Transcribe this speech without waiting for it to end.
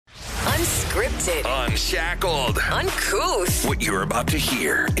Unfiltered. Unshackled. Uncouth. What you're about to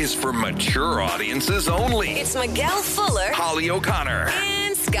hear is for mature audiences only. It's Miguel Fuller. Holly O'Connor.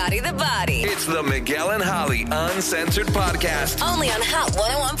 And Scotty the Body. It's the Miguel and Holly Uncensored Podcast. Only on Hot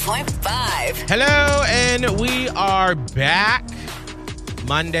 101.5. Hello, and we are back.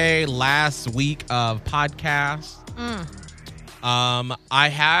 Monday, last week of podcast. I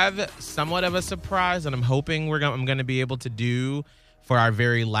have somewhat of a surprise, and I'm hoping I'm going to be able to do for our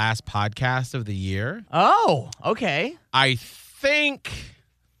very last podcast of the year. Oh, okay. I think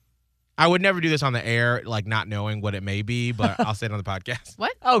I would never do this on the air, like not knowing what it may be, but I'll say it on the podcast.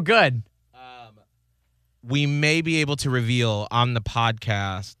 What? Oh, good. We may be able to reveal on the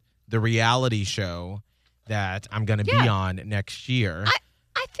podcast the reality show that I'm going to be on next year.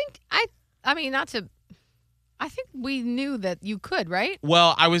 I think we knew that you could, right?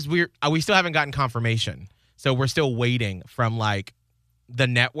 Well, we still haven't gotten confirmation. So we're still waiting from like the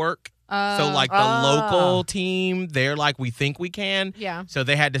network. So like the local team, they're like, we think we can. Yeah. So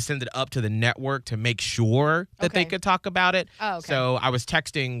they had to send it up to the network to make sure that they could talk about it. Oh, okay. So I was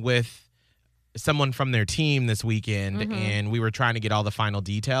texting with someone from their team this weekend, and we were trying to get all the final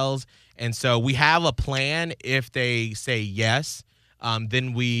details. And so we have a plan. If they say yes,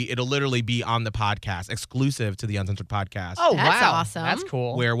 then it'll literally be on the podcast, exclusive to the Uncensored podcast. Oh, That's wow. awesome. That's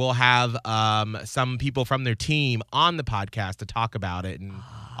cool. Where we'll have some people from their team on the podcast to talk about it and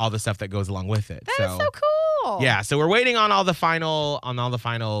all the stuff that goes along with it. That is so cool. Yeah, so we're waiting on all the final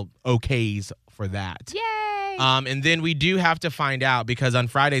okays for that. Yay. And then we do have to find out, because on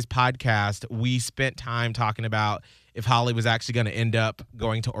Friday's podcast, we spent time talking about if Holly was actually going to end up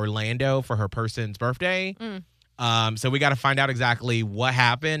going to Orlando for her person's birthday. So we got to find out exactly what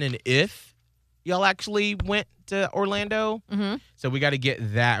happened and if y'all actually went to Orlando. So we got to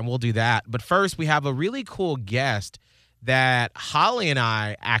get that, and we'll do that. But first, we have a really cool guest that Holly and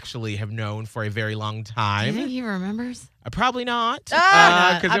I actually have known for a very long Do time. you think he remembers? Probably not,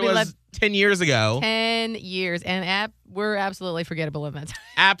 Ah! because it was like 10 years ago. 10 years, and we're absolutely forgettable in that time.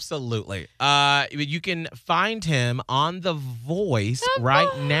 Absolutely. You can find him on The Voice The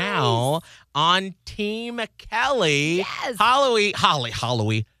right Voice. now on Team Kelly. Yes. Holly.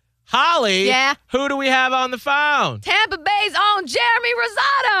 Yeah. Who do we have on the phone? Tampa Bay's own Jeremy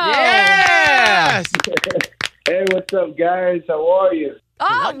Rosado. Yes. Hey, what's up, guys? How are you?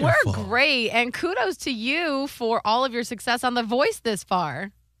 Oh, Wonderful. we're great. And kudos to you for all of your success on The Voice this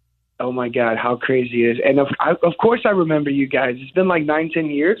far. Oh, my God, how crazy it is. And, of course, I remember you guys. It's been like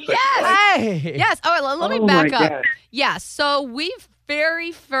 9-10 years. Yes. Hey. Yes. Oh, let me Oh, back my up. God. Yeah. So we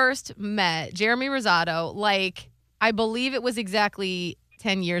very first met Jeremy Rosado, like, I believe it was exactly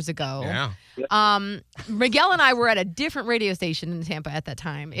 10 years ago. Yeah. Miguel and I were at a different radio station in Tampa at that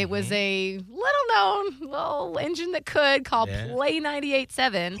time. It was a little engine that could called Play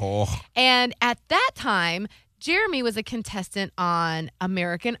 98.7. Oh. And at that time, Jeremy was a contestant on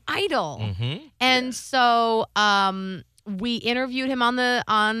American Idol. And so we interviewed him on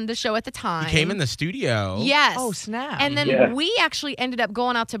the show at the time. He came in the studio. Yes. Oh, snap. And then Yeah. we actually ended up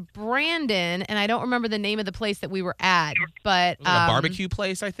going out to Brandon, and I don't remember the name of the place that we were at, but Was it a barbecue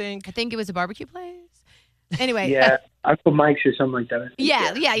place, I think. I think it was a barbecue place. Anyway. Yeah, I put mics or something like that.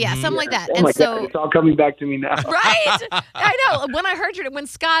 Yeah, something like that. Oh, And my so God, it's all coming back to me now. right? I know. When I heard when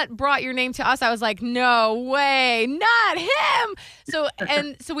Scott brought your name to us, I was like, no way, not him.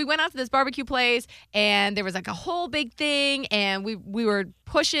 So we went out to this barbecue place, and there was like a whole big thing, and we were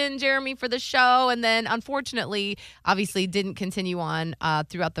pushing Jeremy for the show, and then unfortunately, obviously didn't continue on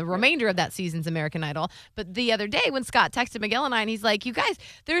throughout the remainder of that season's American Idol. But the other day when Scott texted Miguel and I, and he's like, you guys,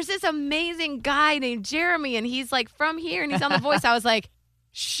 there's this amazing guy named Jeremy, and he's like from here, and he's on The Voice. I was like,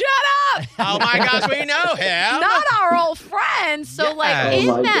 shut up. Oh, my gosh, we know him. Not our old friend. So, like, Yes. in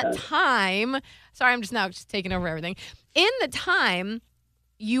Oh, my that God. time, sorry, I'm just taking over everything. In the time,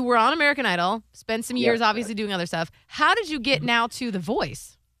 you were on American Idol, spent some years obviously doing other stuff. How did you get now to The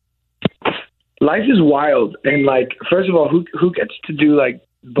Voice? Life is wild. And, like, first of all, who gets to do, like,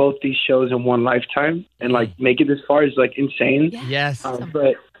 both these shows in one lifetime and, like, make it this far is, like, insane. Yes.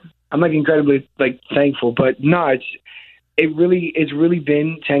 But I'm, like, incredibly, like, thankful. But, no, it's really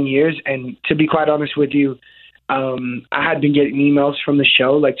been 10 years. And to be quite honest with you, I had been getting emails from the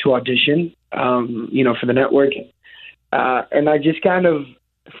show, like, to audition, for the network. And I just kind of,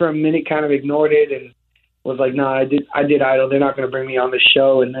 for a minute, kind of ignored it and was like, no, I did Idol. They're not going to bring me on the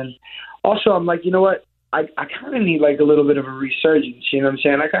show. And then also I'm like, you know what? I kind of need, like, a little bit of a resurgence. You know what I'm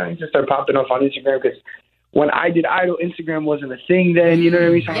saying? I kind of just started popping off on Instagram because when I did Idol, Instagram wasn't a thing then. You know what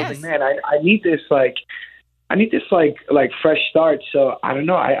I mean? So I was like, man, I need this, like, fresh start. So I don't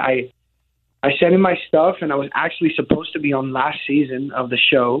know. I I sent in my stuff, and I was actually supposed to be on last season of the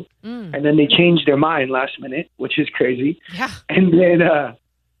show, and then they changed their mind last minute, which is crazy. Yeah.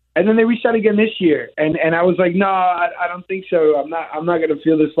 And then they reached out again this year, and I was like, no, I don't think so. I'm not gonna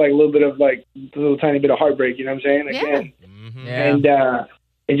feel this like a little bit of like a little tiny bit of heartbreak. You know what I'm saying? Yeah. Again. Yeah. And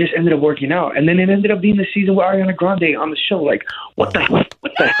it just ended up working out, and then it ended up being the season with Ariana Grande on the show. Like, what the heck?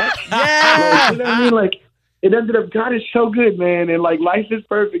 Yeah. Like, you know what I mean? Like, it ended up. God is so good, man, and like life is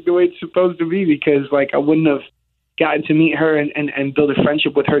perfect the way it's supposed to be, because like I wouldn't have gotten to meet her and build a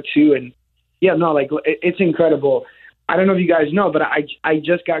friendship with her too. And yeah, no, like it's incredible. I don't know if you guys know, but I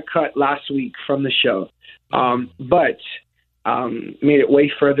just got cut last week from the show, but made it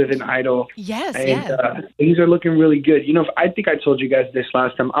way further than Idol. Yes, And yeah. things are looking really good. You know, I think I told you guys this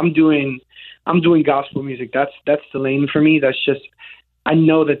last time. I'm doing gospel music. That's the lane for me. That's just, I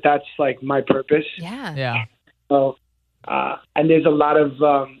know that's like my purpose. Yeah. Yeah. So, and there's a lot of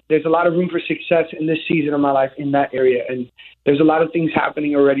room for success in this season of my life in that area. And there's a lot of things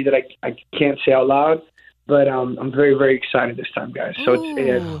happening already that I can't say out loud, but I'm very, very excited this time, guys. So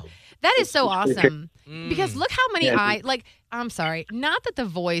Ooh. That is so it's pretty awesome. Because look how many Yeah. I'm sorry, not that The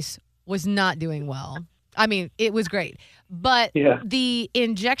Voice was not doing well. I mean, it was great. But Yeah. the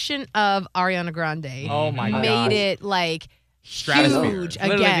injection of Ariana Grande Oh my made gosh. it like Stratosphere. huge again.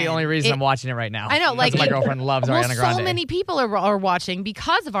 Literally the only reason It- I'm watching it right now. I know, like Because my it- girlfriend loves well, Ariana Grande. so many people are watching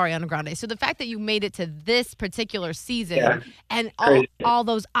because of Ariana Grande. So the fact that you made it to this particular season Yeah. and Crazy. all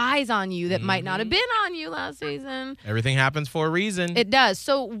those eyes on you that might not have been on you last season, Everything happens for a reason. it does.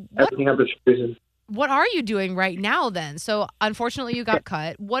 So Everything happens for a reason. what are you doing right now then? So unfortunately you got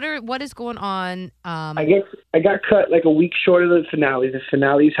cut. What is going on? I got cut like a week short of the finale. The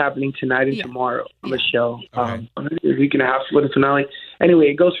finale is happening tonight and Yeah. tomorrow on the show. Okay. A week and a half for the finale. Anyway,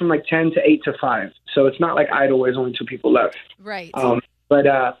 it goes from like 10 to 8 to 5. So it's not like Idol where there's only 2 people left. right. But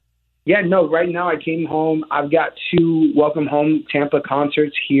yeah, no, right now I came home. I've got 2 Welcome Home Tampa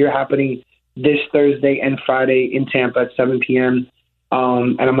concerts here happening this Thursday and Friday in Tampa at 7 p.m.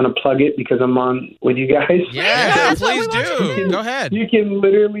 And I'm going to plug it because I'm on with you guys. yeah, that's what please we want you to do. Go ahead. You can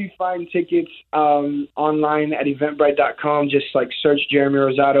literally find tickets online at eventbrite.com. Just like search Jeremy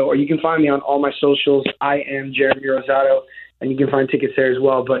Rosado, or you can find me on all my socials. I am Jeremy Rosado, and you can find tickets there as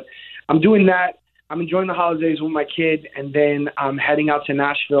well. But I'm doing that. I'm enjoying the holidays with my kid, and then I'm heading out to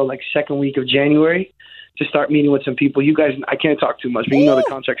Nashville like second week of January to start meeting with some people. You guys, I can't talk too much, but you know the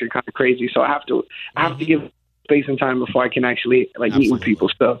contracts are kind of crazy, so I have to give space and time before I can actually like meet with Absolutely. people.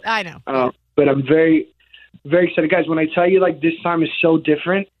 So. I know. But I'm very, very excited, guys. When I tell you like this time is so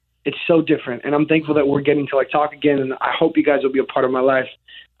different, it's so different, and I'm thankful that we're getting to like talk again. And I hope you guys will be a part of my life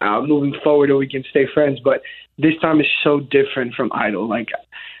moving forward, and we can stay friends. But this time is so different from Idol. Like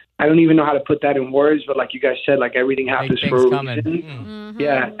I don't even know how to put that in words, but like you guys said, like everything happens Big for a things coming. reason. Mhm.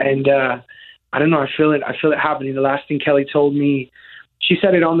 Yeah, and I don't know. I feel it happening. The last thing Kelly told me, she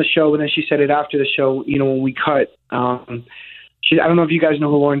said it on the show, and then she said it after the show. You know, when we cut. I don't know if you guys know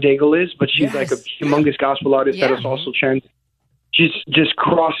who Lauren Daigle is, but she's like a humongous gospel artist that Yeah. has also she's just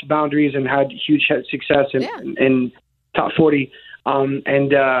crossed boundaries and had huge success in top 40.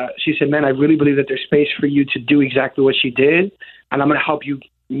 And she said, man, I really believe that there's space for you to do exactly what she did, and I'm going to help you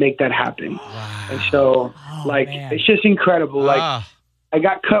make that happen. And so, man. it's just incredible. Like, Ah, I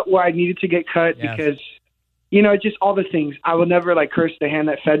got cut where I needed to get cut Yes. because, you know, just all the things. I will never like curse the hand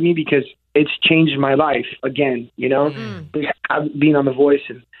that fed me because it's changed my life again, you know, being on The Voice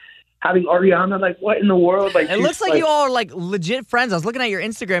and having Ariana, like what in the world? Like It she's, looks like you all are like legit friends. I was looking at your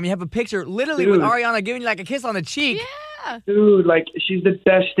Instagram. You have a picture literally with Dude. Ariana giving you like a kiss on the cheek. dude, like she's the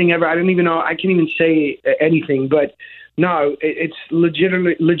best thing ever. I don't even know. I can't even say anything, but no, it's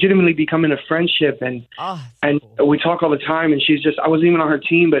legitimately becoming a friendship. And Oh, that's and cool. we talk all the time, and she's just, I wasn't even on her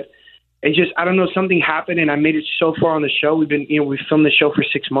team, but it just, I don't know, something happened and I made it so far on the show. We filmed the show for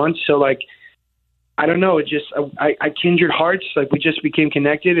 6 months. So like, I don't know. It just, I kindred hearts. Like we just became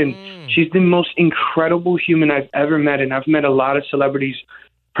connected, and she's the most incredible human I've ever met. And I've met a lot of celebrities,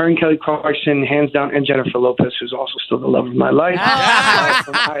 her and Kelly Clarkson, hands down, and Jennifer Lopez, who's also still the love of my life.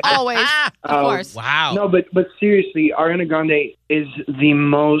 Always, of course. wow. No, but seriously, Ariana Grande is the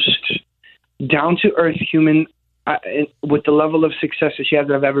most down to earth human with the level of success that she has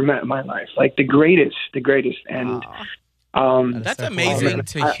that I've ever met in my life. Like the greatest. And That's so cool. amazing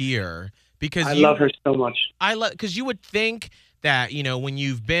to hear because I love her so much. Because you would think that, you know, when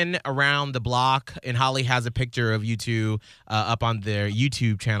you've been around the block, and Holly has a picture of you two up on their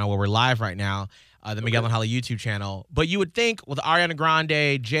YouTube channel where we're live right now, the Miguel and Holly YouTube channel. But you would think with Ariana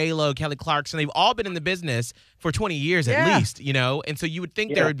Grande, J-Lo, Kelly Clarkson, they've all been in the business for 20 years at least, you know? And so you would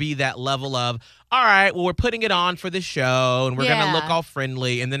think there would be that level of, all right, well, we're putting it on for the show and we're going to look all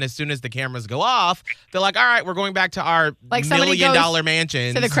friendly. And then as soon as the cameras go off, they're like, all right, we're going back to our Like $1 somebody million goes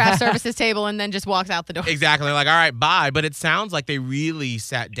mansions. to the craft services table and then just walks out the door. Exactly. They're like, all right, bye. But it sounds like they really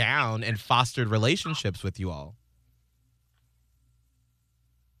sat down and fostered relationships with you all.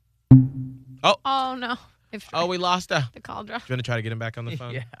 Oh, no. We lost the call dropped. You want to try to get him back on the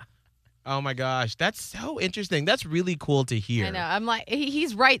phone? Yeah. Oh my gosh, that's so interesting. That's really cool to hear. I know. I'm like,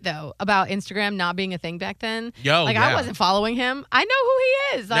 he's right though about Instagram not being a thing back then. I wasn't following him. I know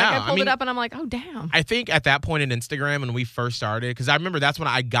who he is. Like, I pulled it up and I'm like, oh damn. I think at that point in Instagram when we first started, because I remember that's when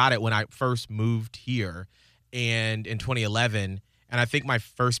I got it when I first moved here, and in 2011, and I think my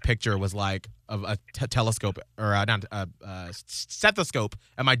first picture was like of a telescope or not stethoscope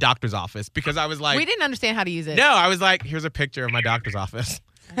at my doctor's office because I was like, we didn't understand how to use it. No, I was like, here's a picture of my doctor's office.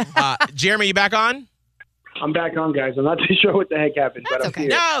 Jeremy, you back on? I'm back on, guys. I'm not too sure what the heck happened, That's but I'm okay. here.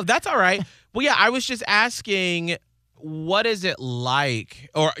 No, that's all right. Well, yeah, I was just asking, what is it like?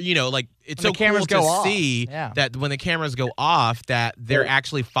 Or, you know, like, it's When so the cameras cool to go off. see Yeah. that when the cameras go off, that they're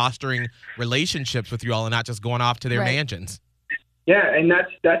actually fostering relationships with you all and not just going off to their Right. mansions. Yeah, and I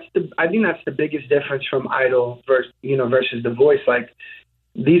think that's the biggest difference from Idol versus The Voice. Like,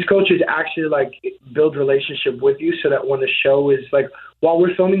 these coaches actually like build relationship with you so that when the show is like, while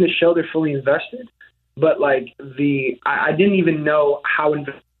we're filming the show, they're fully invested. But like I didn't even know how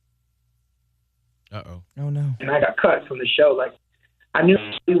invested. Uh-oh. Oh, no. And I got cut from the show. Like, I knew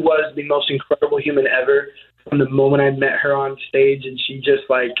she was the most incredible human ever from the moment I met her on stage, and she just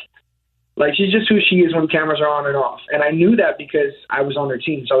like she's just who she is when cameras are on and off. And I knew that because I was on her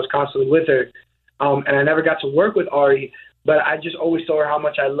team, so I was constantly with her. And I never got to work with Ari, but I just always told her how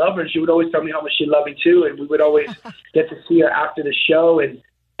much I love her. And she would always tell me how much she loved me too, and we would always get to see her after the show. And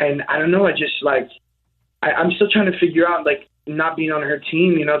I don't know, I just like I'm still trying to figure out like not being on her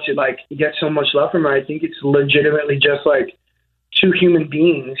team, you know, to like get so much love from her. I think it's legitimately just like two human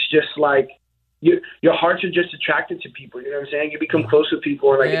beings, just like your hearts are just attracted to people. You know what I'm saying? You become close with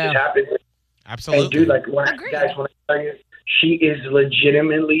people, and like it just happens. Absolutely. And dude, like when I Agreed. tell you, she is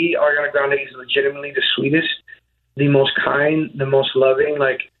legitimately, Ariana Grande is legitimately the sweetest, the most kind, the most loving.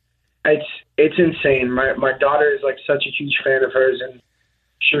 Like it's insane. My daughter is like such a huge fan of hers, and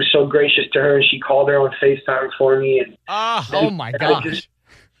she was so gracious to her, and she called her on FaceTime for me. And Oh, my it gosh. just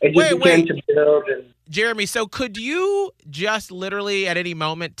Wait. began to build. And Jeremy, so could you just literally at any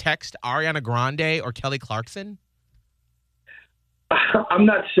moment text Ariana Grande or Kelly Clarkson? I'm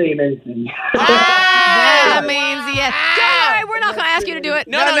not saying anything. That means yes. All right, we're not going to ask you to do it.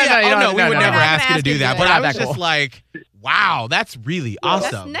 No, we would no, never we're not ask gonna you to do that. it. But Not I was that just cool. like, wow, that's really That's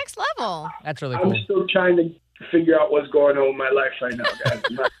awesome. next level. That's really cool. I'm still trying to figure out what's going on with my life right now, guys.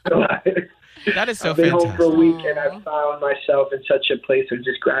 I'm not gonna lie. That is so I've been home for a fantastic. week, and I've found myself in such a place of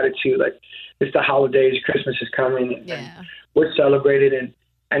just gratitude. Like, it's the holidays, Christmas is coming, and Yeah. we're celebrated, and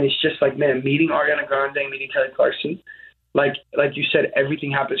it's just like, man, meeting Ariana Grande, meeting Kelly Clarkson, like you said, everything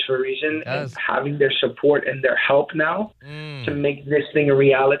happens for a reason, and does. having their support and their help now Mm. to make this thing a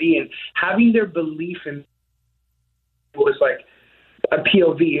reality, and having their belief in was like a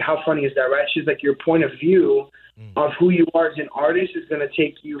POV. How funny is that, right? She's like, your point of view of who you are as an artist is going to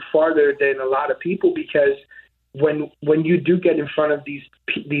take you farther than a lot of people, because when you do get in front of these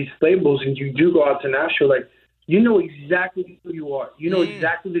labels and you do go out to Nashville, like, you know exactly who you are. You know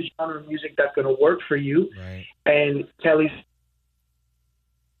exactly the genre of music that's going to work for you. Right. And Kelly's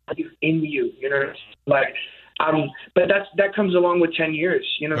in you, you know, like, but that comes along with 10 years,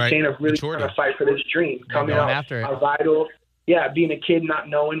 you know what I'm Right. saying, of really Maturity. trying to fight for this dream, coming going out after it. of Idol, being a kid, not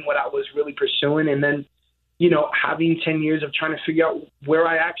knowing what I was really pursuing, and then, you know, having 10 years of trying to figure out where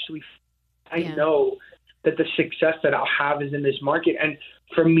I know that the success that I'll have is in this market. And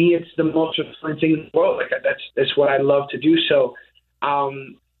for me, it's the most fulfilling thing in the world. Like, that's what I love to do. So,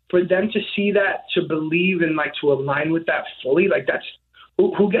 for them to see that, to believe and like to align with that fully, like, that's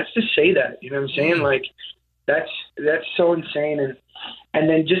who gets to say that, you know what I'm saying? Like, that's so insane. And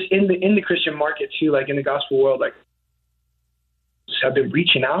then just in the Christian market too, like in the gospel world, like, I've been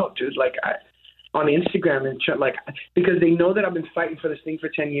reaching out, dude, like on Instagram and like, because they know that I've been fighting for this thing for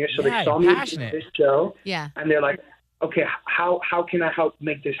 10 years. So Yeah, they saw you're me passionate. in this show, Yeah. and they're like, okay, how can I help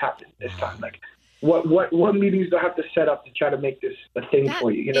make this happen this time? Like, what meetings do I have to set up to try to make this a thing That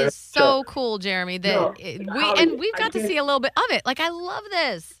for you? You know, is so cool, Jeremy. That No, we've got to see a little bit of it. Like, I love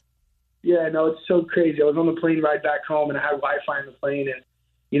this. Yeah, no, it's so crazy. I was on the plane ride back home, and I had Wi-Fi on the plane, and,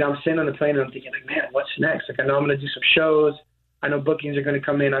 you know, I'm sitting on the plane, and I'm thinking, like, man, what's next? Like, I know I'm going to do some shows. I know bookings are going to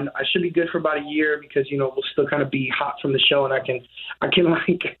come in. I should be good for about a year because, we'll still kind of be hot from the show, and I can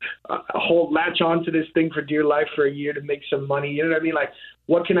like latch on to this thing for dear life for a year to make some money. You know what I mean? Like,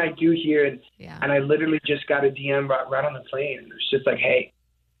 what can I do here? And I literally just got a DM right on the plane. And it's just like, hey,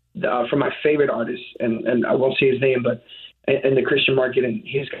 from my favorite artist, and I won't say his name, but in the Christian market, and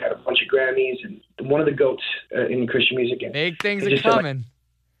he's got a bunch of Grammys and one of the GOATs in Christian music. And Big things it are just felt coming.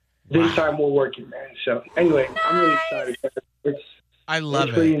 Like, this time we're working, man. So anyway, I'm really excited. I love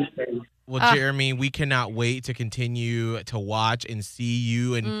it's pretty it. insane. Well, Jeremy, we cannot wait to continue to watch and see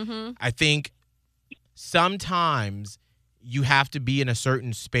you. And I think sometimes you have to be in a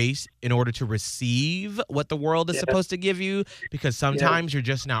certain space in order to receive what the world is supposed to give you, because sometimes you're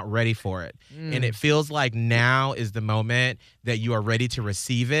just not ready for it. And it feels like now is the moment that you are ready to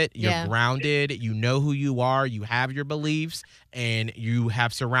receive it. You're grounded. You know who you are. You have your beliefs, and you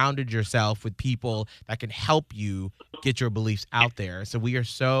have surrounded yourself with people that can help you get your beliefs out there. So we are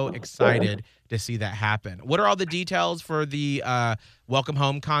so excited to see that happen. What are all the details for the Welcome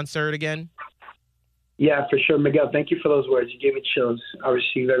Home concert again? Yeah, for sure. Miguel, thank you for those words. You gave me chills. I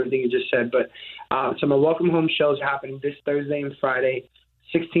received everything you just said. But so my Welcome Home shows are happening this Thursday and Friday,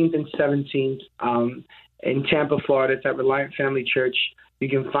 16th and 17th in Tampa, Florida. It's at Reliant Family Church. You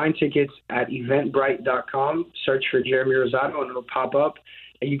can find tickets at eventbrite.com. Search for Jeremy Rosado, and it'll pop up.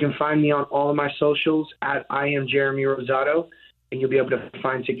 And you can find me on all of my socials at I am Jeremy Rosado, and you'll be able to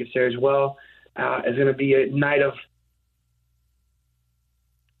find tickets there as well. It's going to be a night of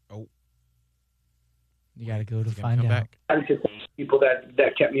You got to go to find out. people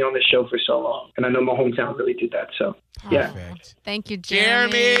that kept me on the show for so long. And I know my hometown really did that. So, yeah. Perfect. Thank you,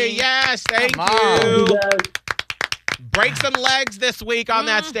 Jeremy. Jeremy, yes, thank Come you. on. Break some legs this week on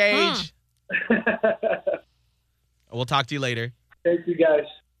that stage. We'll talk to you later. Thank you, guys.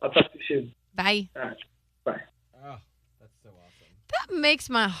 I'll talk to you soon. Bye. All right. Bye. Oh, that's so awesome. That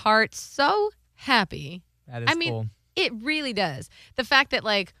makes my heart so happy. That is cool. It really does. The fact that,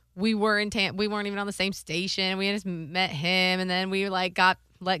 like, we weren't even on the same station. We just met him, and then we got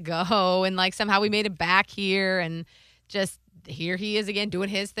let go, and somehow we made it back here, and just here he is again doing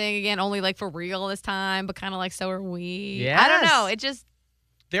his thing again, only for real this time, but kind of so are we. Yes. I don't know. It just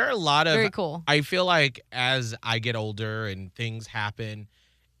There are a lot of very cool. I feel like as I get older and things happen,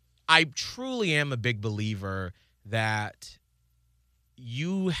 I truly am a big believer that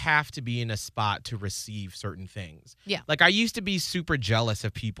you have to be in a spot to receive certain things. Yeah. I used to be super jealous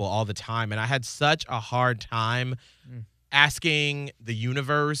of people all the time, and I had such a hard time asking the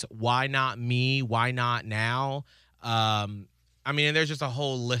universe, why not me? Why not now? And there's just a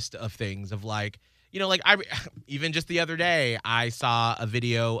whole list of things of even just the other day, I saw a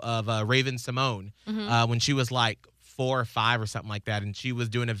video of Raven Simone when she was 4 or 5 or something like that, and she was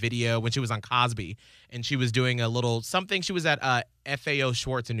doing a video when she was on Cosby, and she was doing a little something. She was at FAO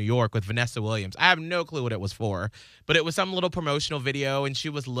Schwartz in New York with Vanessa Williams. I have no clue what it was for, but it was some little promotional video, and she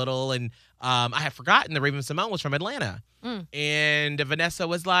was little, and I had forgotten that Raven Simone was from Atlanta. And Vanessa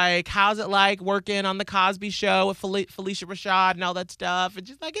was like, how's it like working on the Cosby Show with Felicia Rashad and all that stuff? And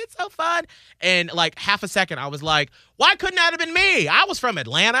she's like, it's so fun. And half a second, I was like, why couldn't that have been me? I was from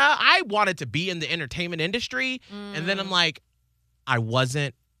Atlanta. I wanted to be in the entertainment industry. And then I'm like, I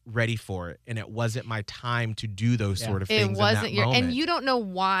wasn't ready for it, and it wasn't my time to do those sort of things. It wasn't in that moment. and you don't know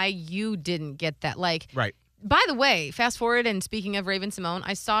why you didn't get that. Right. By the way, fast forward, and speaking of Raven Simone,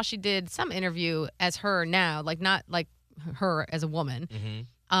 I saw she did some interview as her now, not her as a woman.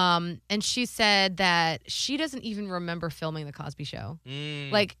 And she said that she doesn't even remember filming the Cosby Show.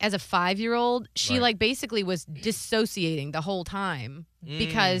 As a 5-year-old, she basically was dissociating the whole time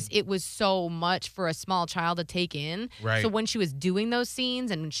because it was so much for a small child to take in. Right. So when she was doing those scenes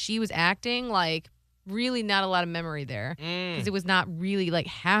and when she was acting, really not a lot of memory there because it was not really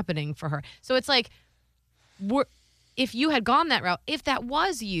happening for her. So it's if you had gone that route, if that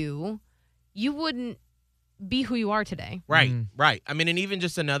was you wouldn't be who you are today. Right, right. And even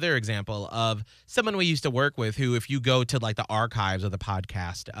just another example of someone we used to work with who, if you go to the archives of the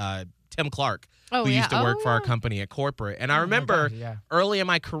podcast, Tim Clark, who used to work for our company at corporate. And I remember early in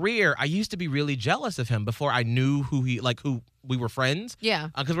my career, I used to be really jealous of him before I knew who who we were friends. Yeah.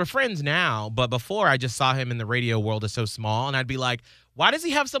 Because we're friends now. But before, I just saw him in the radio world as so small. And I'd be like, why does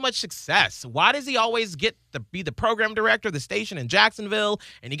he have so much success? Why does he always get to be the program director of the station in Jacksonville,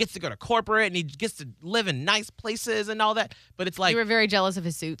 and he gets to go to corporate, and he gets to live in nice places and all that? But it's like, You were very jealous of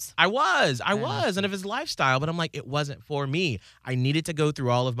his suits. I was, and of his lifestyle, but I'm like, it wasn't for me. I needed to go through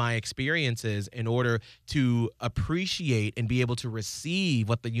all of my experiences in order to appreciate and be able to receive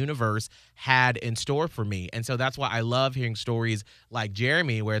what the universe had in store for me. And so that's why I love hearing stories like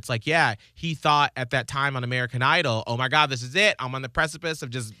Jeremy, where it's like, yeah, he thought at that time on American Idol, oh my God, this is it. I'm on the precipice of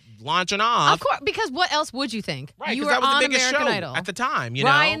just launching off. Of course, because what else would you think? Right, You 'cause were that was on the biggest American show Idol at the time, you know?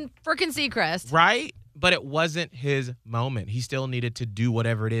 Ryan frickin' Seacrest. Right? But it wasn't his moment. He still needed to do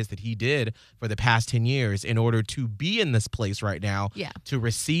whatever it is that he did for the past 10 years in order to be in this place right now, Yeah. to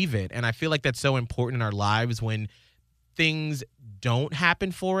receive it. And I feel like that's so important in our lives when things don't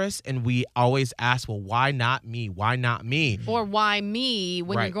happen for us and we always ask, well, why not me? Why not me? Or why me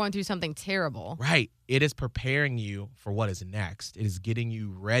when Right. you're going through something terrible? Right. It is preparing you for what is next. It is getting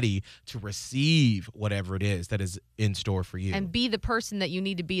you ready to receive whatever it is that is in store for you. And be the person that you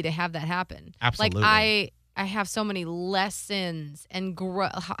need to be to have that happen. Absolutely. Like I have so many lessons and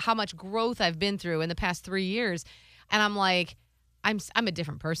how much growth I've been through in the past 3 years, and I'm like, I'm a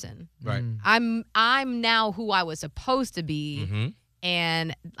different person. Right. I'm now who I was supposed to be, Mm-hmm.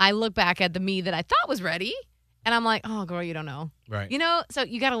 and I look back at the me that I thought was ready, and I'm like, oh, girl, you don't know. Right. You know, so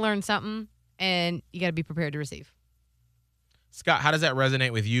you got to learn something, and you got to be prepared to receive. Scott, how does that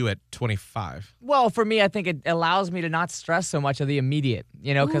resonate with you at 25? Well, for me, I think it allows me to not stress so much of the immediate,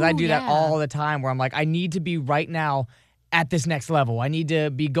 because I Ooh, do that yeah. all the time where I'm like, I need to be right now at this next level. I need to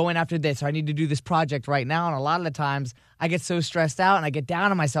be going after this, or I need to do this project right now. And a lot of the times I get so stressed out and I get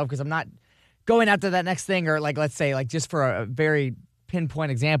down on myself because I'm not going after that next thing. Or like, let's say, like just for a very pinpoint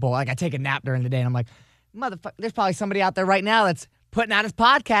example, like I take a nap during the day and I'm like, motherfucker, there's probably somebody out there right now that's putting out his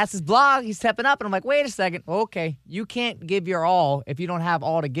podcast, his blog, he's stepping up. And I'm like, wait a second. Okay, you can't give your all if you don't have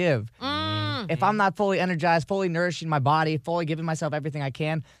all to give. If I'm not fully energized, fully nourishing my body, fully giving myself everything I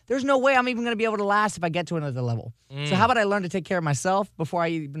can, there's no way I'm even going to be able to last if I get to another level. So how about I learn to take care of myself before I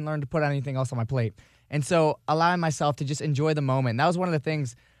even learn to put anything else on my plate? And so allowing myself to just enjoy the moment. And that was one of the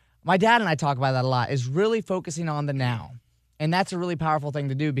things my dad and I talk about that a lot, is really focusing on the now. And that's a really powerful thing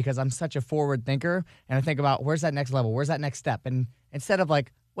to do because I'm such a forward thinker and I think about where's that next level? Where's that next step? And instead of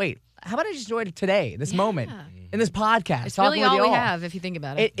like, wait, how about I just enjoy today, this moment, in this podcast? It's talking really with all you we have if you think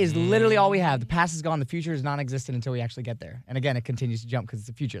about It is literally all we have. The past is gone. The future is non-existent until we actually get there. And again, it continues to jump because it's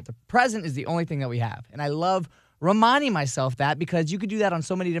the future. The present is the only thing that we have. And I love reminding myself that because you could do that on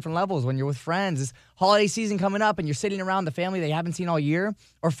so many different levels when you're with friends. This holiday season coming up and you're sitting around the family that you haven't seen all year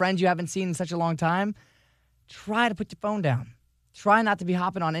or friends you haven't seen in such a long time. Try to put your phone down. Try not to be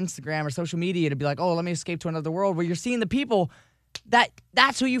hopping on Instagram or social media to be like, oh, let me escape to another world where you're seeing the people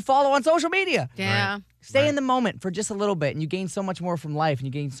that's who you follow on social media. Yeah. Stay in the moment for just a little bit, and you gain so much more from life, and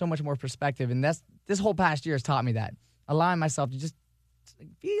you gain so much more perspective. And this whole past year has taught me that. Allowing myself to just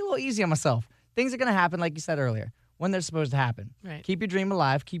be a little easy on myself. Things are going to happen, like you said earlier, when they're supposed to happen. Right. Keep your dream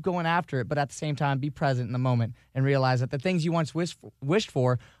alive. Keep going after it, but at the same time, be present in the moment and realize that the things you once wished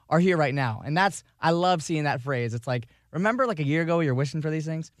for are here right now. And I love seeing that phrase. It's like, remember like a year ago you're wishing for these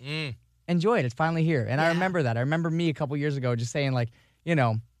things? Enjoy it. It's finally here. And I remember that. I remember me a couple years ago just saying like,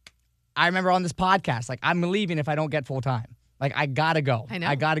 I remember on this podcast, like I'm leaving if I don't get full time. Like I gotta go. I know.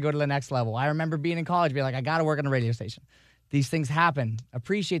 I gotta go to the next level. I remember being in college, being like, I gotta work on a radio station. These things happen.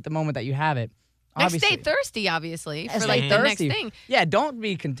 Appreciate the moment that you have it. Stay thirsty, obviously, for Stay like the next thing. Yeah, don't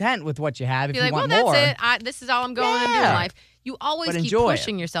be content with what you have if Be you like, well, want more. that's it. This is all I'm going to do in Yeah. life. You always But keep enjoy it.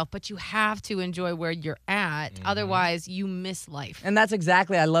 pushing yourself, but you have to enjoy where you're at. Otherwise, you miss life. And that's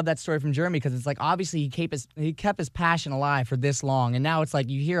exactly, I love that story from Jeremy because it's like obviously he kept his passion alive for this long, and now it's like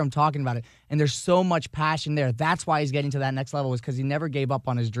you hear him talking about it, and there's so much passion there. That's why he's getting to that next level, is because he never gave up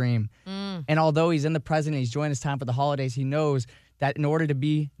on his dream. And although he's in the present and he's enjoying his time for the holidays, he knows that in order to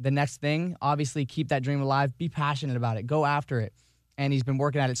be the next thing, obviously keep that dream alive, be passionate about it, go after it. And he's been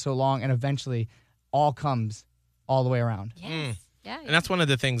working at it so long, and eventually all comes all the way around. Yes. Yeah. And that's one of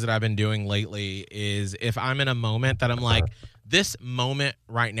the things that I've been doing lately is if I'm in a moment that I'm like, this moment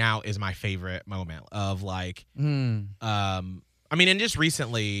right now is my favorite moment of like, and just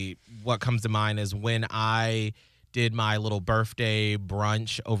recently what comes to mind is when I did my little birthday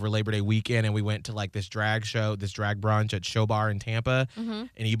brunch over Labor Day weekend, and we went to like this drag brunch at Show Bar in Tampa in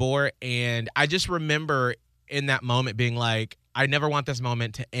Ybor. And I just remember in that moment being like, I never want this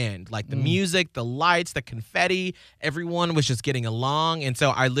moment to end. Like the music, the lights, the confetti, everyone was just getting along. And so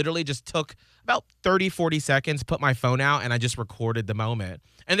I literally just took about 30, 40 seconds, put my phone out, and I just recorded the moment.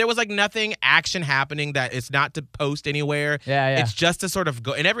 And there was like nothing action happening that it's not to post anywhere. Yeah. It's just to sort of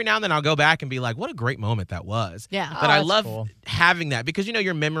go. And every now and then I'll go back and be like, what a great moment that was. Yeah. But I that's love cool. having that because,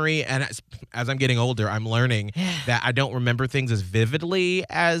 your memory, and as I'm getting older, I'm learning that I don't remember things as vividly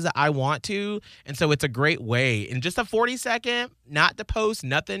as I want to. And so it's a great way. In just a 40-second, not to post,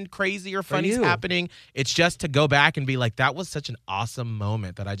 nothing crazy or funny is you. happening. It's just to go back and be like, that was such an awesome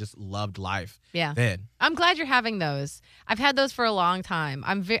moment that I just loved life Yeah. then. I'm glad you're having those. I've had those for a long time.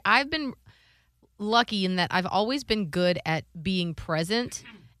 I've been lucky in that I've always been good at being present.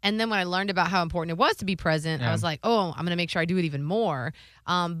 And then when I learned about how important it was to be present, I was like, oh, I'm going to make sure I do it even more.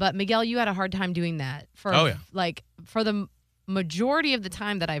 But Miguel, you had a hard time doing that. For the majority of the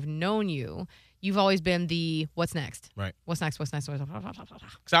time that I've known you, you've always been the what's next? Right. What's next? What's next?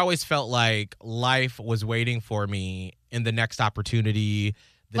 Because I always felt like life was waiting for me in the next opportunity,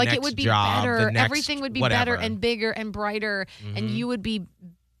 the like next it would be job, better. the next Everything would be whatever. better and bigger and brighter, and Mhm. you would be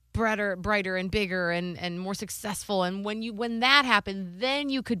brighter and bigger and more successful. And when that happened, then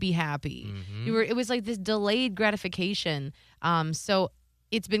you could be happy. Mhm. It was like this delayed gratification. So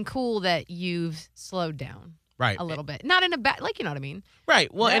it's been cool that you've slowed down Right. a little bit, not in a bad, like, you know what I mean?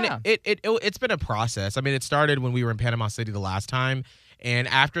 Right. Well, Yeah. and it's been a process. I mean, it started when we were in Panama City the last time. And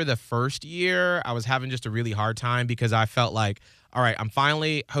after the first year, I was having just a really hard time because I felt like, all right, I'm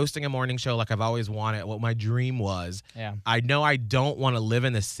finally hosting a morning show like I've always wanted, what my dream was. Yeah. I know I don't want to live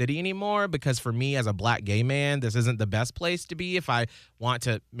in the city anymore because for me as a black gay man, this isn't the best place to be if I want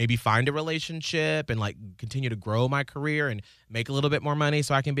to maybe find a relationship and like continue to grow my career and make a little bit more money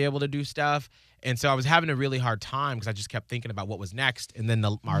so I can be able to do stuff. And so I was having a really hard time because I just kept thinking about what was next. And then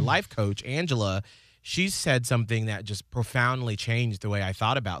our life coach, Angela, she said something that just profoundly changed the way I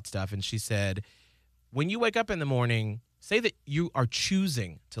thought about stuff. And she said, when you wake up in the morning, say that you are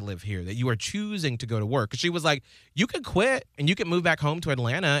choosing to live here, that you are choosing to go to work. Because she was like, you could quit and you could move back home to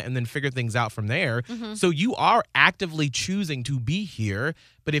Atlanta and then figure things out from there. So you are actively choosing to be here.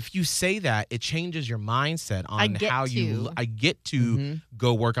 But if you say that, it changes your mindset on how I get to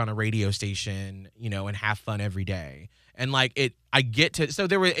go work on a radio station, and have fun every day. And like it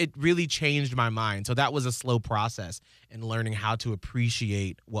really changed my mind. So that was a slow process in learning how to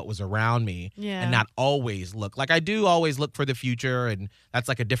appreciate what was around me Yeah. and not always look. Like I do always look for the future, and that's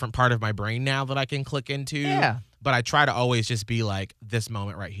like a different part of my brain now that I can click into. Yeah. But I try to always just be like, this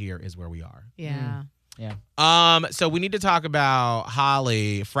moment right here is where we are. Yeah. Yeah. So we need to talk about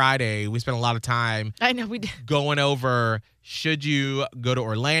Holly. Friday, we spent a lot of time I know we did. going over should you go to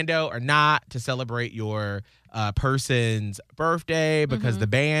Orlando or not to celebrate your person's birthday because the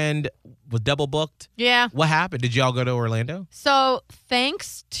band was double booked. Yeah. What happened? Did y'all go to Orlando? So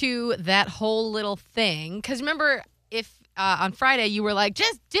thanks to that whole little thing, because remember, if on Friday you were like,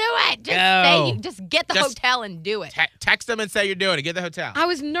 just do it, just get the hotel and do it. Text them and say you're doing it. Get the hotel. I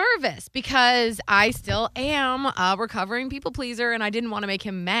was nervous because I still am a recovering people pleaser, and I didn't want to make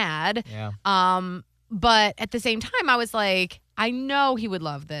him mad. Yeah. But at the same time, I was like, I know he would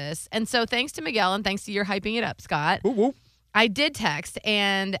love this. And so thanks to Miguel and thanks to your hyping it up, Scott, I did text.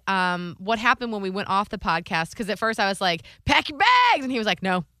 And what happened when we went off the podcast, because at first I was like, pack your bags. And he was like,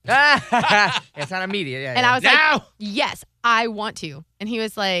 no. It's not immediate. Yeah. And I was like, Now! yes, I want to. And he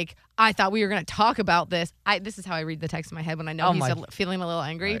was like, I thought we were going to talk about this. This is how I read the text in my head when I know he's feeling a little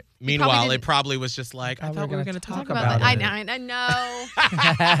angry. Right. He Meanwhile, probably it probably was just like, I thought we were going to talk about about it. it. I know.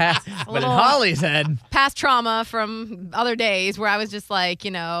 But in little- Holly's head, Past trauma from other days where I was just like,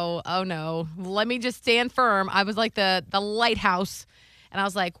 oh no, let me just stand firm. I was like the lighthouse. And I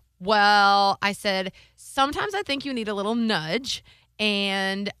was like, well, I said, sometimes I think you need a little nudge.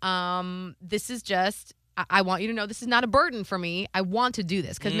 And this is just, I want you to know this is not a burden for me. I want to do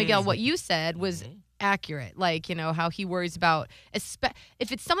this. Because, Miguel, what you said was accurate. Like, how he worries about,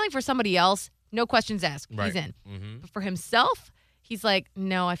 if it's something for somebody else, no questions asked. Right. He's in. Mm-hmm. But for himself, he's like,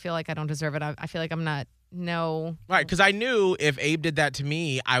 no, I feel like I don't deserve it. I feel like I'm not, no. Right, because I knew if Abe did that to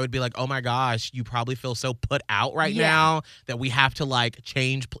me, I would be like, oh my gosh, you probably feel so put out right Yeah. now that we have to like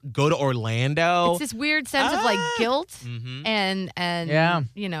go to Orlando. It's this weird sense of like guilt Mhm. and Yeah.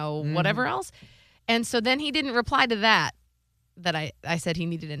 whatever else. And so then he didn't reply to that I said he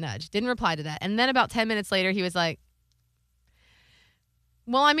needed a nudge. Didn't reply to that. And then about 10 minutes later, he was like,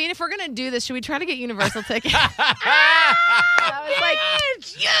 well, I mean, if we're going to do this, should we try to get Universal tickets? I was like,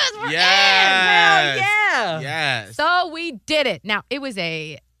 yes, we're in. Yes. yeah. Yes. So we did it. Now, it was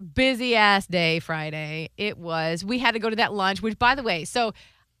a busy ass day Friday. We had to go to that lunch, which, by the way, so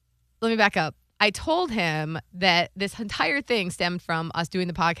let me back up. I told him that this entire thing stemmed from us doing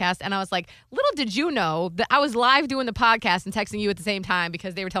the podcast. And I was like, little did you know that I was live doing the podcast and texting you at the same time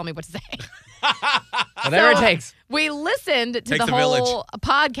because they were telling me what to say. Whatever it takes. We listened to Takes the a village. whole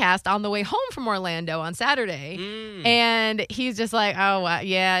podcast on the way home from Orlando on Saturday. And he's just like, oh, wow,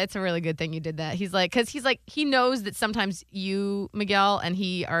 yeah, it's a really good thing you did that. He's like, because he knows that sometimes you, Miguel, and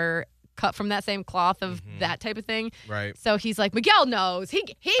he are cut from that same cloth of that type of thing. Right. So he's like, Miguel knows. He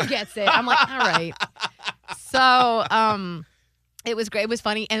gets it. I'm like, all right. So it was great. It was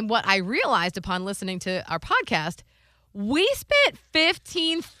funny. And what I realized upon listening to our podcast, we spent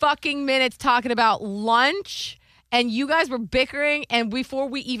 15 fucking minutes talking about lunch, and you guys were bickering, and before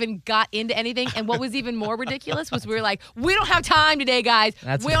we even got into anything, and what was even more ridiculous was we were like, we don't have time today, guys.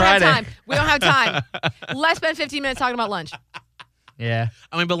 That's we don't Friday. have time. We don't have time. Let's spend 15 minutes talking about lunch. Yeah.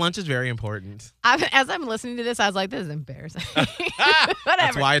 I mean, but lunch is very important. As I'm listening to this, I was like, this is embarrassing. That's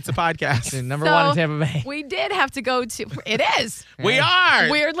Whatever. why it's a podcast. Number So, one in Tampa Bay. We did have to go to, it is. We are.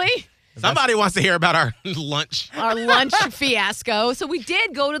 Weirdly. Somebody wants to hear about our lunch. Our lunch fiasco. So we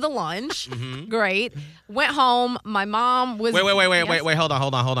did go to the lunch. Great. Went home. My mom was. Wait. Yes.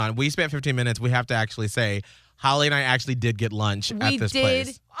 Hold on. We spent 15 minutes. We have to actually say, Holly and I actually did get lunch at We this did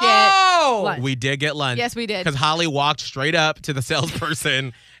place. get lunch. We did get lunch. Yes, we did. Because Holly walked straight up to the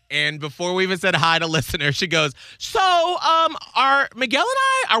salesperson, and before we even said hi to listeners, she goes, "So, are Miguel and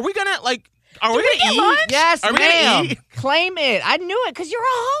I? Are we gonna Are we gonna eat? lunch? Yes, Are we gonna ma'am. eat? Claim it. I knew it because you're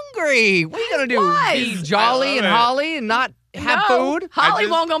hungry. What are you going to do? was. Be jolly and it. Holly and not have No, food? Holly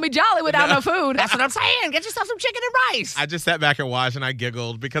just- won't gonna be jolly without no food. That's what I'm saying. Get yourself some chicken and rice. I just sat back and watched, and I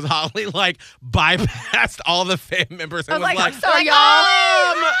giggled because Holly bypassed all the fan members and I was like, I'm like, sorry, y'all.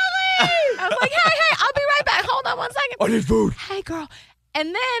 "Um, I was like, hey, I'll be right back. Hold on one second. I need food. Hey, girl.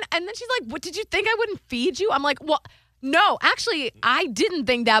 And then she's like, what, did you think I wouldn't feed you? I'm like, well, no, actually, I didn't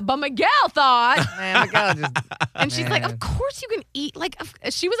think that, but Miguel thought. Man, Miguel just. And she's like, Man. of course you can eat. Like,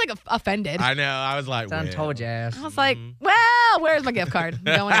 she was like offended. I know. I was like, Done well. told your ass. I was like, well, where's my gift card?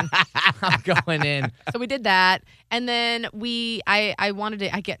 I'm going in. I'm going in. So we did that, and then I wanted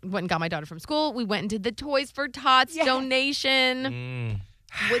to. Went and got my daughter from school. We went and did the Toys for Tots donation,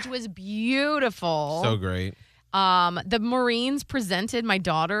 which was beautiful. So great. The Marines presented my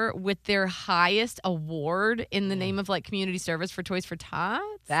daughter with their highest award in the name of like community service for Toys for Tots.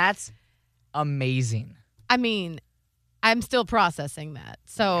 That's amazing. I mean, I'm still processing that.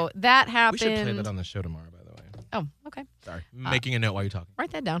 So that happened. We should play that on the show tomorrow, by the way. Oh, okay. Sorry. Making a note while you're talking.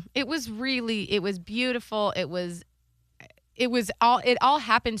 Write that down. It was beautiful. It all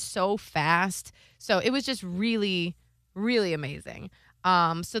happened so fast. So it was just really, really amazing.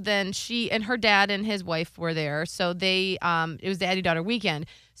 So then she and her dad and his wife were there. So they, it was the daddy-daughter weekend.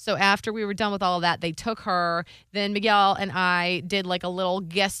 So after we were done with all of that, they took her. Then Miguel and I did like a little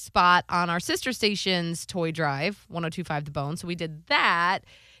guest spot on our sister station's toy drive, 102.5 The Bone. So we did that.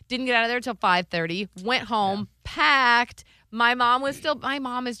 Didn't get out of there till 5:30. Went home, packed. My mom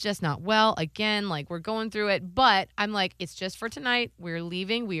is just not well. Again, like we're going through it. But I'm like, it's just for tonight. We're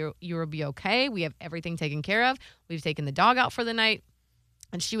leaving. You will be okay. We have everything taken care of. We've taken the dog out for the night.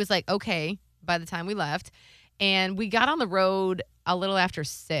 And she was like, okay, by the time we left. And we got on the road a little after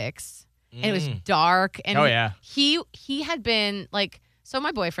 6. And it was dark. And Oh, yeah. he had been like, so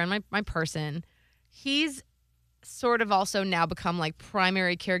my boyfriend, my person, he's sort of also now become like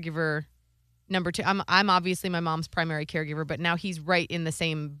primary caregiver number 2. I'm obviously my mom's primary caregiver, but now he's right in the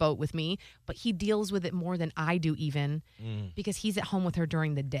same boat with me. But he deals with it more than I do even because he's at home with her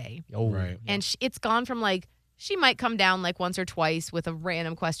during the day. Oh, Right. And it's gone from like, she might come down like once or twice with a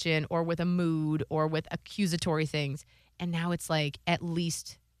random question or with a mood or with accusatory things. And now it's like at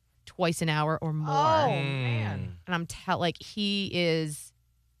least twice an hour or more. Oh, man. And I'm like, he is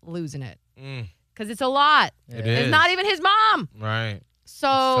losing it Mm. because it's a lot. It It's is. not even his mom. Right.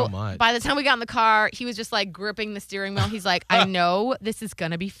 So, So much. by the time we got in the car, he was just like gripping the steering wheel. He's like, I know this is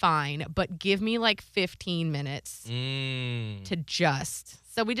going to be fine, but give me like 15 minutes to just.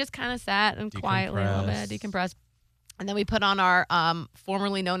 So we just kind of sat and quietly a little bit, decompressed. And then we put on our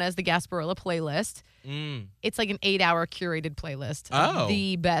formerly known as the Gasparilla playlist. It's like an 8-hour curated playlist Oh. of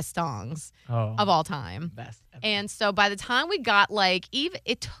the best songs of all time. Best. And so by the time we got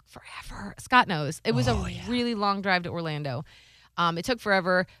it took forever. Scott knows. It was a really long drive to Orlando. It took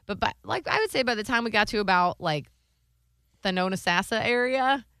forever. But I would say by the time we got to about like the Nonasassa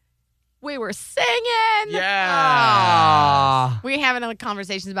area, we were singing. Yeah. We were having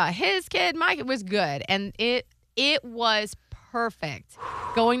conversations about his kid. My kid was good. And it was perfect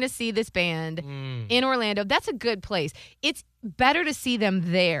going to see this band in Orlando. That's a good place. It's better to see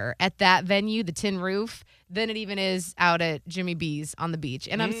them there at that venue, the Tin Roof, than it even is out at Jimmy B's on the beach.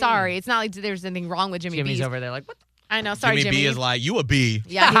 And I'm sorry. It's not like there's anything wrong with Jimmy Jimmy's B's. over there like, what? I know. Sorry, Jimmy B is like, you a B.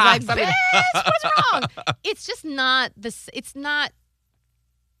 yeah, he's like, bitch, what's wrong? It's just not it's not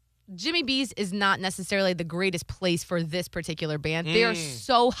Jimmy B's is not necessarily the greatest place for this particular band. They are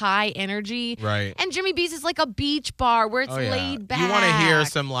so high energy. Right. And Jimmy B's is like a beach bar where it's laid back. You want to hear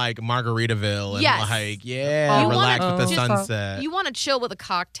some like Margaritaville and Yes. like, You relax wanna with the just- sunset. You want to chill with a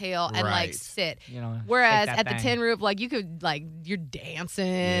cocktail and like Right. sit. You know, Whereas shake that at the thing. Tin Roof, like you could like you're dancing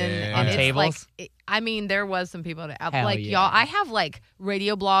Yeah. and On it's tables? like I mean, there was some people that Hell like yeah. y'all. I have like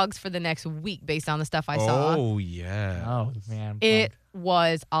radio blogs for the next week based on the stuff I saw. Oh, yeah. Oh man, It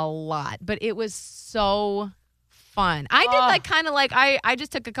was a lot, but it was so fun. I did like kind of like I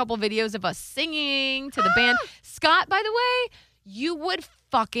just took a couple videos of us singing to the band. Scott, by the way, you would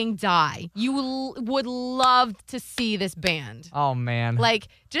fucking die. You would love to see this band. Oh man, Like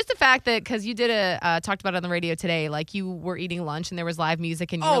just the fact that because you did talked about it on the radio today, like you were eating lunch and there was live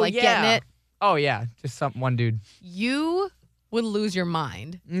music and you were like getting it. Oh yeah, just one dude. You would lose your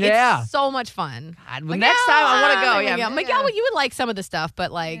mind. Yeah. It's so much fun. God, well, next time I want to go. Yeah, Miguel, you would like some of the stuff,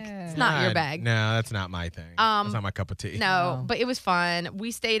 but like it's not your bag. No, that's not my thing. That's not my cup of tea. No, but it was fun. We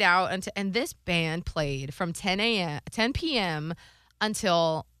stayed out and this band played from 10 p.m.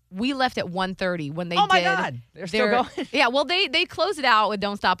 until we left at 1:30 when they Oh my did. God, they're still going. Yeah, well, they closed it out with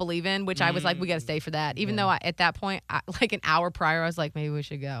 "Don't Stop Believin'," which I was like, we got to stay for that. Even though at that point, like an hour prior, I was like, maybe we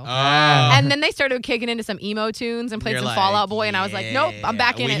should go. And then they started kicking into some emo tunes and played You're some like, Fall Out Boy, and I was like, nope, I'm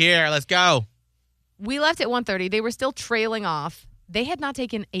back in we it. here. Let's go. We left at 1:30. They were still trailing off. They had not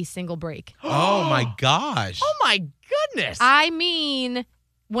taken a single break. Oh my gosh. Oh my goodness. I mean,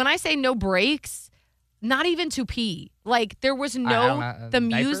 when I say no breaks, not even to pee. Like there was don't no, know, the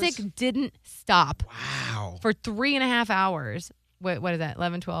diapers? music didn't stop Wow. for 3.5 hours. What is that?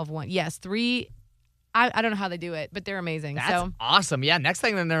 11, 12, 1. Yes, 3. I don't know how they do it, but they're amazing. That's so awesome. Yeah, next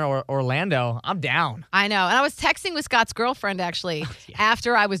thing then they're Orlando. I'm down. I know. And I was texting with Scott's girlfriend actually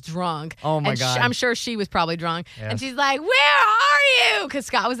after I was drunk. Oh, my and God. I'm sure she was probably drunk. Yes. And she's like, "Where are you?" Because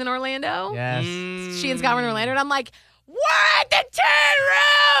Scott was in Orlando. Yes. She and Scott were in Orlando, and I'm like, "We're at the Tin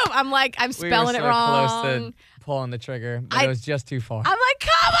Room." I'm like, I'm spelling we were it so wrong. close to pulling the trigger, but it was just too far. I'm like,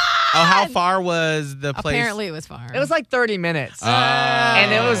 "Come on!" Oh, how far was the place? Apparently, it was far. It was like 30 minutes. Oh.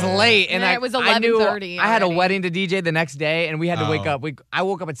 And it was late. And Yeah, I, it was I knew 11:30 I had a already. wedding to DJ the next day, and we had to wake Oh. up. I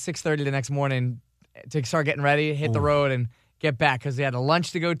woke up at 6:30 the next morning to start getting ready, hit the road, and get back because we had a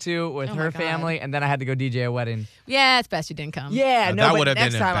lunch to go to with Oh my her God. family, and then I had to go DJ a wedding. Yeah, it's best you didn't come. Yeah, Oh, no, that but would've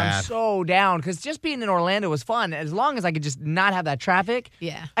next been time I'm bad. so down because just being in Orlando was fun. As long as I could just not have that traffic.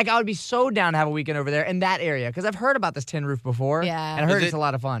 Yeah. Like I would be so down to have a weekend over there in that area because I've heard about this Tin Roof before. Yeah. and I heard Is it's it a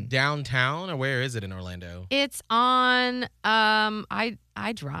lot of fun. Downtown, or where is it in Orlando? It's on.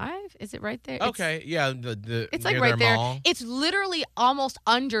 I drive. Is it right there? Okay, yeah, the It's like near right their there. mall. It's literally almost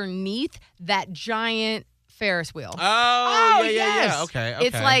underneath that giant Ferris wheel. Oh, yeah, yes. yeah. Okay,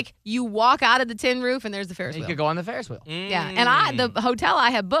 It's like you walk out of the Tin Roof and there's the Ferris You wheel. could go on the Ferris wheel. Yeah, and the hotel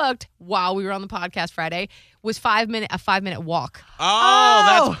I had booked while we were on the podcast Friday was a 5-minute walk.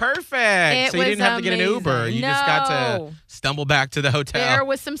 Oh, that's perfect. It So you was didn't have to get an Uber. amazing. You just got to No. stumble back to the hotel. There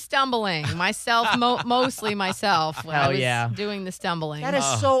was some stumbling. Myself, mostly myself. I Hell was yeah. doing the stumbling. That is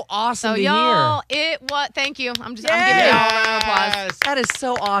so awesome so to y'all, hear. it what? Thank you. I'm giving y'all a round of applause. Yes. That is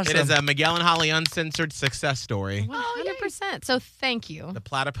so awesome. It is a Miguel and Holly uncensored success story. 100%. So thank you. The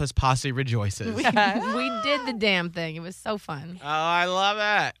Platypus Posse rejoices. We did the damn thing. It was so fun. Oh, I love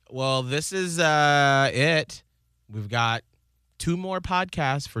it. Well, this is it. We've got 2 more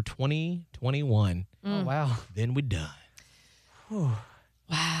podcasts for 2021. Oh, wow. Then we're done. Wow.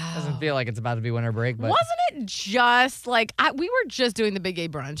 Doesn't feel like it's about to be winter break, but Wasn't it just like we were just doing the Big A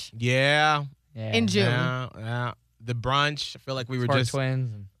brunch Yeah. yeah. in June? Yeah. The brunch. I feel like we were Spark just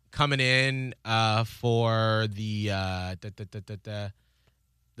twins. coming in for the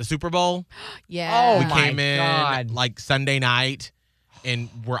Super Bowl. Yeah. Oh, We my came in God. like Sunday night, and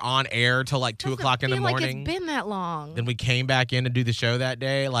we're on air till like 2 Doesn't o'clock in the feel morning. Like it's been that long. Then we came back in to do the show that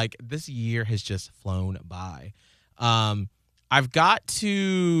day. Like this year has just flown by. I've got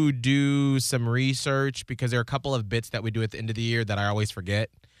to do some research because there are a couple of bits that we do at the end of the year that I always forget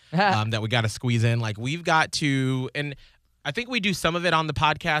that we got to squeeze in. Like we've got to, and I think we do some of it on the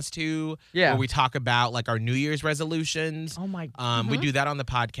podcast too. Yeah. Where we talk about like our New Year's resolutions. Oh, my. We do that on the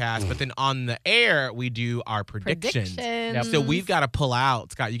podcast, but then on the air we do our predictions. Predictions. So we've got to pull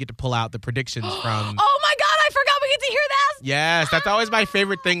out, Scott. You get to pull out the predictions from. Oh my God! I forgot we get to hear that. Yes, that's always my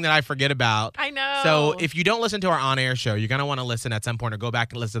favorite thing that I forget about. I know. So if you don't listen to our on-air show, you're gonna want to listen at some point or go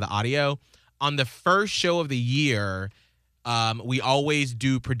back and listen to the audio. On the first show of the year, we always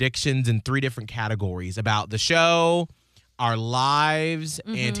do predictions in 3 different categories about the show, our lives,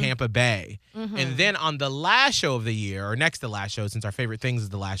 and Tampa Bay. And then on the last show of the year, or next to last show, since our favorite things is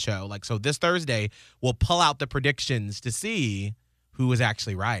the last show, like so this Thursday, we'll pull out the predictions to see who was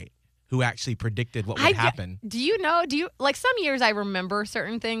actually right. who actually predicted what would happen. Do you know? Like some years I remember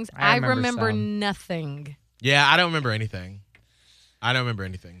certain things. I remember some. nothing. Yeah, I don't remember anything. I don't remember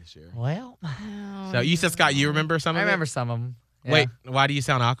anything this year. Well, So you said, Scott, you remember some of I it? remember some of them. Yeah. Wait, why do you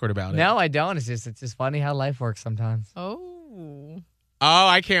sound awkward about it? No, I don't. It's just funny how life works sometimes. Oh. Oh,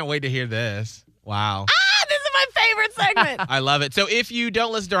 I can't wait to hear this. Wow. This is my favorite segment. I love it. So if you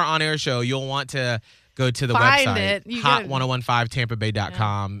don't listen to our on-air show, you'll want to go to the Find website, it. You gotta-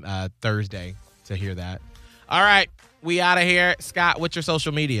 hot1015tampabay.com Thursday to hear that. All right, we out of here. Scott, what's your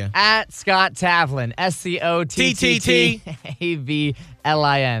social media? At Scott Tavlin,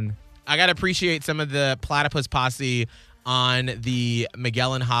 SCOTTTAVLIN. I got to appreciate some of the Platypus Posse on the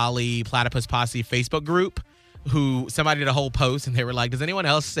Miguel and Holly Platypus Posse Facebook group. Who somebody did a whole post and they were like, does anyone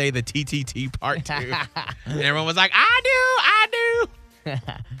else say the TTT part too? And everyone was like, I do.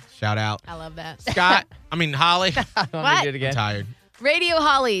 Shout out. I love that. Holly. Want me What? to do it I'm again? tired. Radio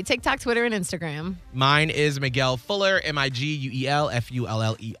Holly, TikTok, Twitter, and Instagram. Mine is Miguel Fuller,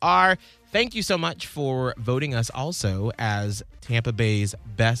 MiguelFuller. Thank you so much for voting us also as Tampa Bay's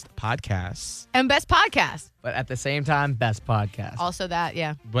best podcasts. And best podcast. But at the same time, best podcast. Also that,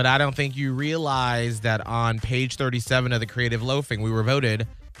 yeah. But I don't think you realize that on page 37 of the Creative Loafing, we were voted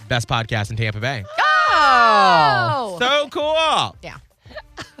best podcast in Tampa Bay. Oh! So cool. Yeah.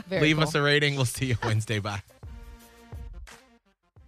 Very Leave cool. us a rating. We'll see you Wednesday. Bye.